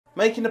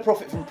Making a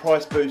profit from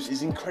price boosts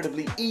is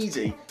incredibly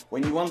easy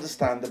when you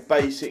understand the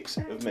basics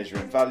of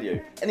measuring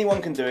value.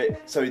 Anyone can do it,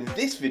 so in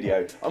this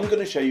video I'm going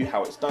to show you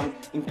how it's done,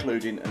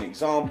 including an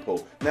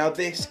example. Now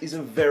this is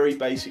a very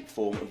basic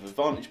form of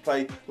advantage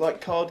play like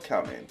card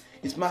counting.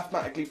 It's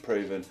mathematically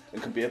proven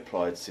and can be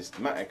applied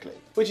systematically,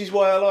 which is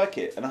why I like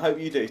it, and I hope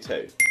you do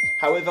too.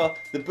 However,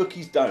 the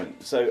bookies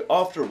don't, so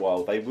after a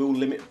while they will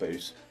limit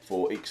boosts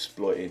for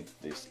exploiting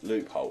this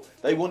loophole.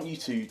 They want you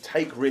to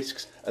take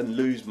risks and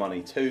lose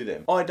money to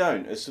them. I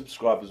don't, as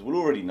subscribers will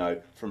already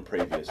know from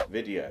previous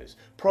videos.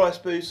 Price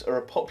boosts are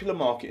a popular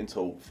marketing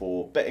tool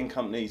for betting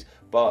companies,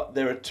 but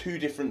there are two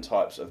different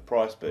types of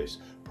price boosts.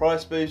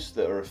 Price boosts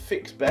that are a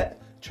fixed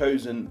bet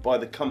chosen by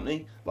the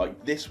company,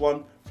 like this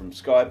one from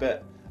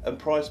Skybet, and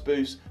price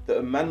boosts that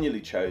are manually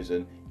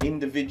chosen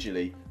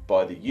individually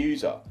by the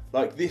user,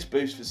 like this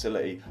boost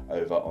facility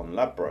over on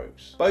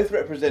Ladbrokes. Both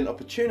represent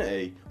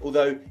opportunity,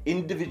 although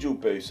individual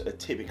boosts are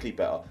typically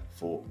better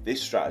for this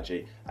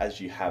strategy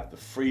as you have the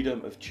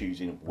freedom of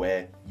choosing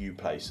where you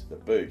place the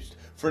boost.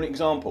 For an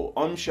example,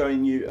 I'm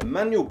showing you a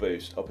manual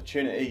boost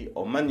opportunity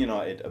on Man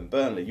Utd and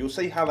Burnley. You'll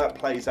see how that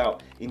plays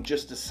out in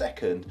just a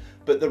second,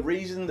 but the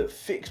reason that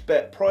fixed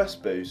bet price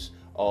boosts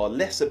are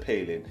less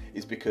appealing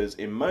is because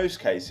in most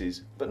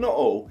cases, but not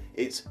all,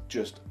 it's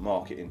just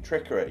marketing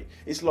trickery.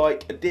 It's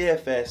like a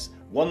DFS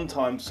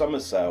one-time summer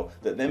sale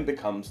that then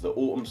becomes the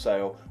autumn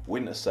sale,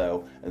 winter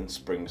sale and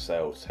spring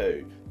sale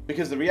too.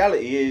 Because the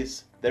reality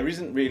is, there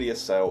isn't really a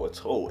sale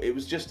at all. It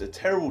was just a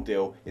terrible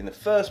deal in the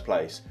first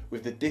place,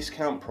 with the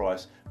discount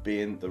price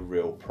being the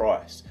real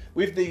price.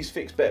 With these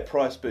fixed bet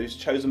price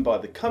boosts chosen by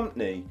the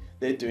company,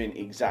 they're doing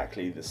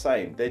exactly the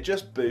same. They're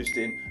just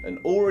boosting an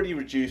already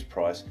reduced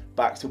price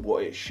back to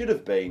what it should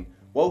have been,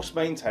 whilst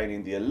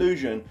maintaining the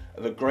illusion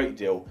of a great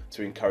deal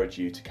to encourage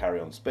you to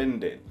carry on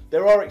spending.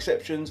 There are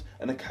exceptions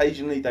and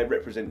occasionally they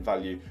represent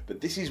value,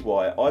 but this is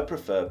why I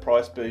prefer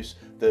price boosts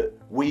that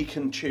we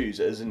can choose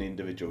as an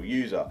individual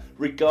user,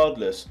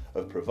 regardless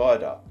of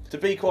provider. To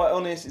be quite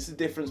honest, it's the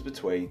difference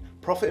between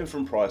profiting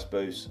from price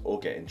boosts or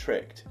getting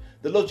tricked.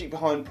 The logic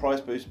behind price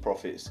boost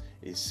profits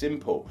is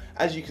simple.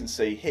 As you can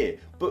see here,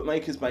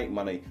 bookmakers make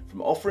money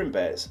from offering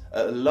bets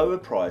at a lower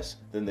price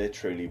than they're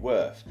truly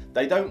worth.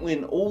 They don't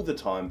win all the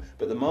time,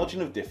 but the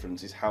margin of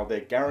difference is how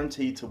they're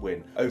guaranteed to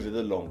win over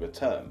the longer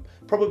term.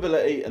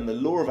 Probability and the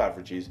law of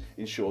averages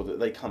ensure that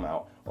they come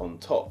out on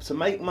top. To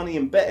make money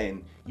in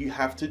betting, you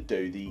have to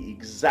do the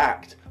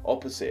exact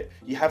opposite.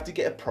 You have to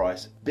get a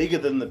price bigger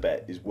than the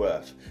bet is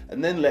worth,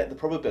 and then let the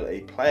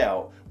probability play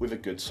out with a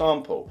good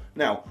sample.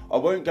 Now, I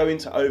won't go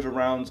into over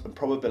rounds and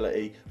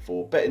probability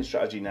for betting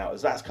strategy now,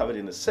 as that's covered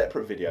in a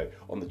separate video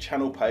on the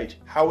channel page.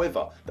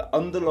 However, the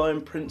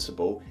underlying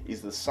principle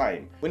is the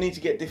same. We need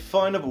to get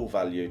definable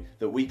value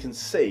that we can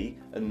see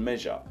and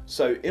measure.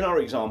 So in our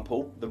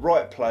example, the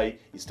right play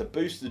is to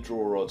boost the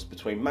draw odds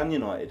between Man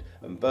Utd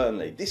and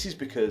Burnley. This is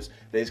because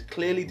there's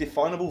clearly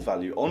definable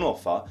value on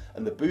offer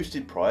and the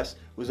boosted price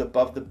was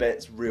above the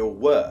bet's real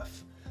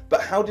worth.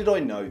 But how did I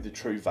know the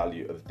true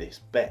value of this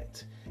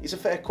bet? It's a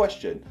fair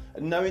question,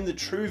 and knowing the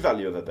true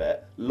value of a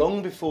bet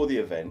long before the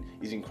event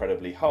is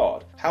incredibly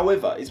hard.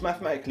 However, it's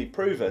mathematically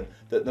proven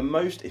that the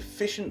most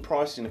efficient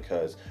pricing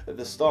occurs at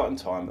the starting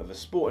time of a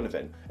sporting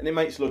event, and it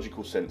makes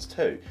logical sense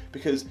too,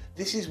 because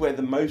this is where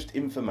the most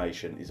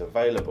information is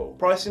available.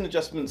 Pricing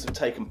adjustments have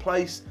taken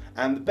place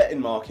and the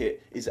betting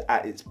market is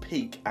at its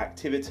peak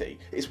activity.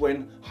 It's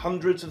when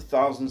hundreds of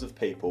thousands of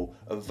people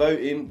are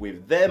voting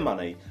with their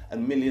money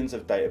and millions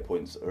of data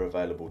points are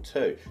available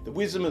too. The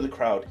wisdom of the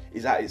crowd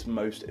is at its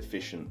most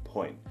efficient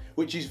point,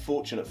 which is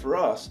fortunate for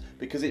us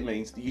because it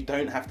means that you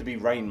don't have to be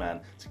Rain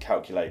Man to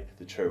calculate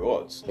the true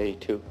odds.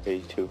 A2,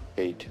 A2,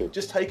 A2.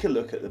 Just take a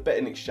look at the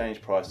betting exchange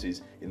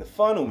prices in the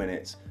final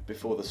minutes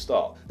before the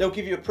start. They'll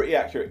give you a pretty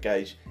accurate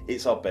gauge.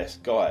 It's our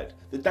best guide.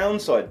 The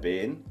downside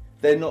being,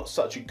 they're not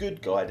such a good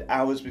guide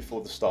hours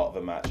before the start of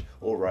a match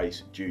or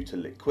race due to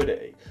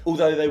liquidity,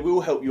 although they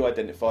will help you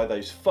identify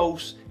those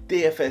false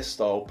DFS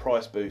style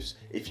price boosts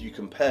if you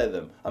compare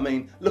them. I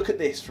mean, look at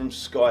this from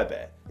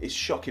Skybet. It's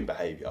shocking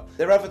behaviour.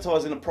 They're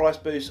advertising a price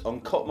boost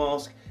on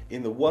Copmask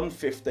in the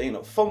 115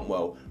 at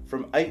Fontwell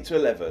from 8 to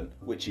 11,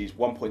 which is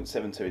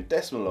 1.72 in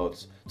decimal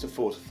odds, to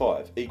 4 to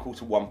 5, equal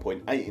to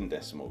 1.8 in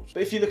decimals.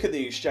 But if you look at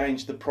the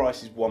exchange, the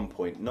price is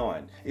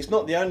 1.9. It's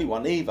not the only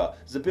one either.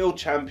 Zabeel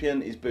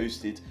Champion is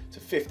boosted to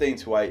 15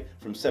 to 8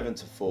 from 7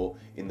 to 4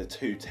 in the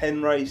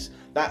 210 race.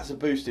 That's a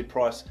boosted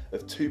price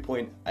of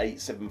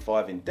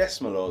 2.875 in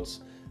decimal odds.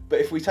 But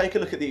if we take a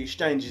look at the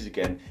exchanges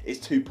again, it's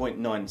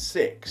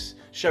 2.96,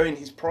 showing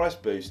his price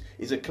boost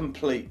is a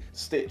complete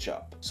stitch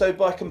up. So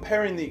by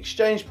comparing the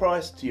exchange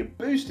price to your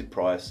boosted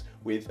price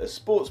with a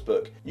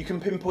sportsbook, you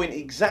can pinpoint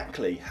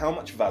exactly how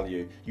much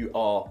value you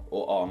are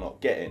or are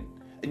not getting.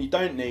 And you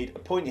don't need a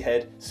pointy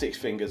head, 6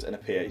 fingers and a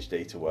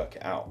PhD to work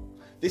it out.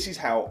 This is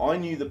how I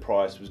knew the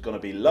price was going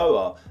to be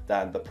lower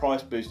than the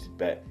price boosted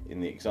bet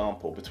in the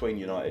example between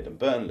United and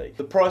Burnley.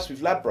 The price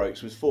with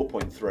Ladbrokes was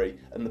 4.3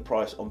 and the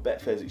price on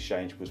Betfair's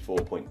exchange was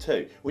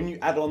 4.2. When you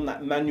add on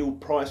that manual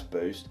price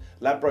boost,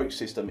 Ladbrokes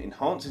system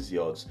enhances the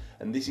odds,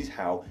 and this is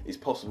how it's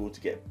possible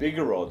to get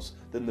bigger odds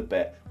than the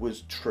bet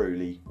was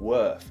truly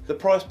worth. The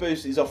price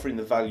boost is offering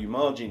the value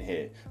margin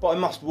here, but I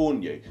must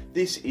warn you,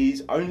 this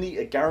is only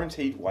a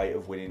guaranteed way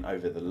of winning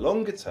over the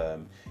longer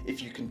term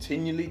if you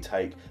continually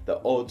take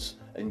the odds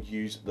and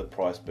use the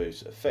price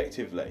boost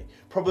effectively.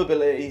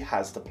 Probability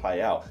has to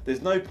play out.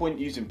 There's no point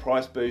using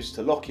price boost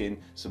to lock in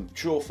some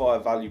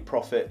surefire value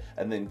profit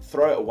and then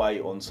throw it away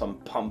on some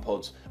pump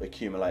odds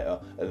accumulator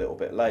a little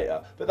bit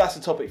later. But that's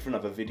a topic for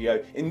another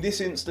video. In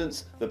this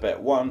instance, the bet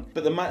won,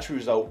 but the match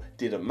result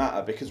didn't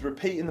matter because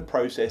repeating the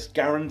process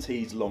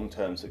guarantees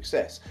long-term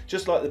success.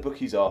 Just like the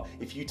bookies are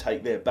if you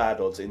take their bad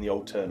odds in the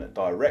alternate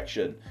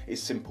direction.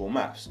 It's simple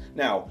maths.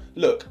 Now,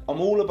 look, I'm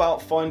all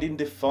about finding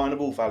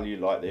definable value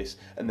like this,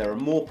 and there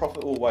are more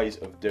profitable ways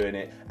of doing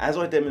it. As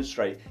I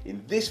demonstrate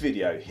in this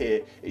video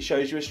here, it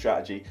shows you a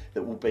strategy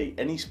that will beat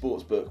any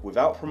sportsbook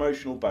without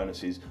promotional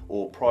bonuses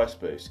or price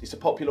boosts. It's a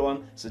popular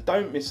one, so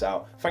don't miss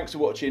out. Thanks for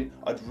watching.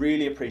 I'd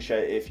really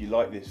appreciate it if you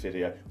like this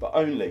video, but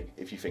only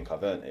if you think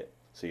I've earned it.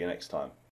 See you next time.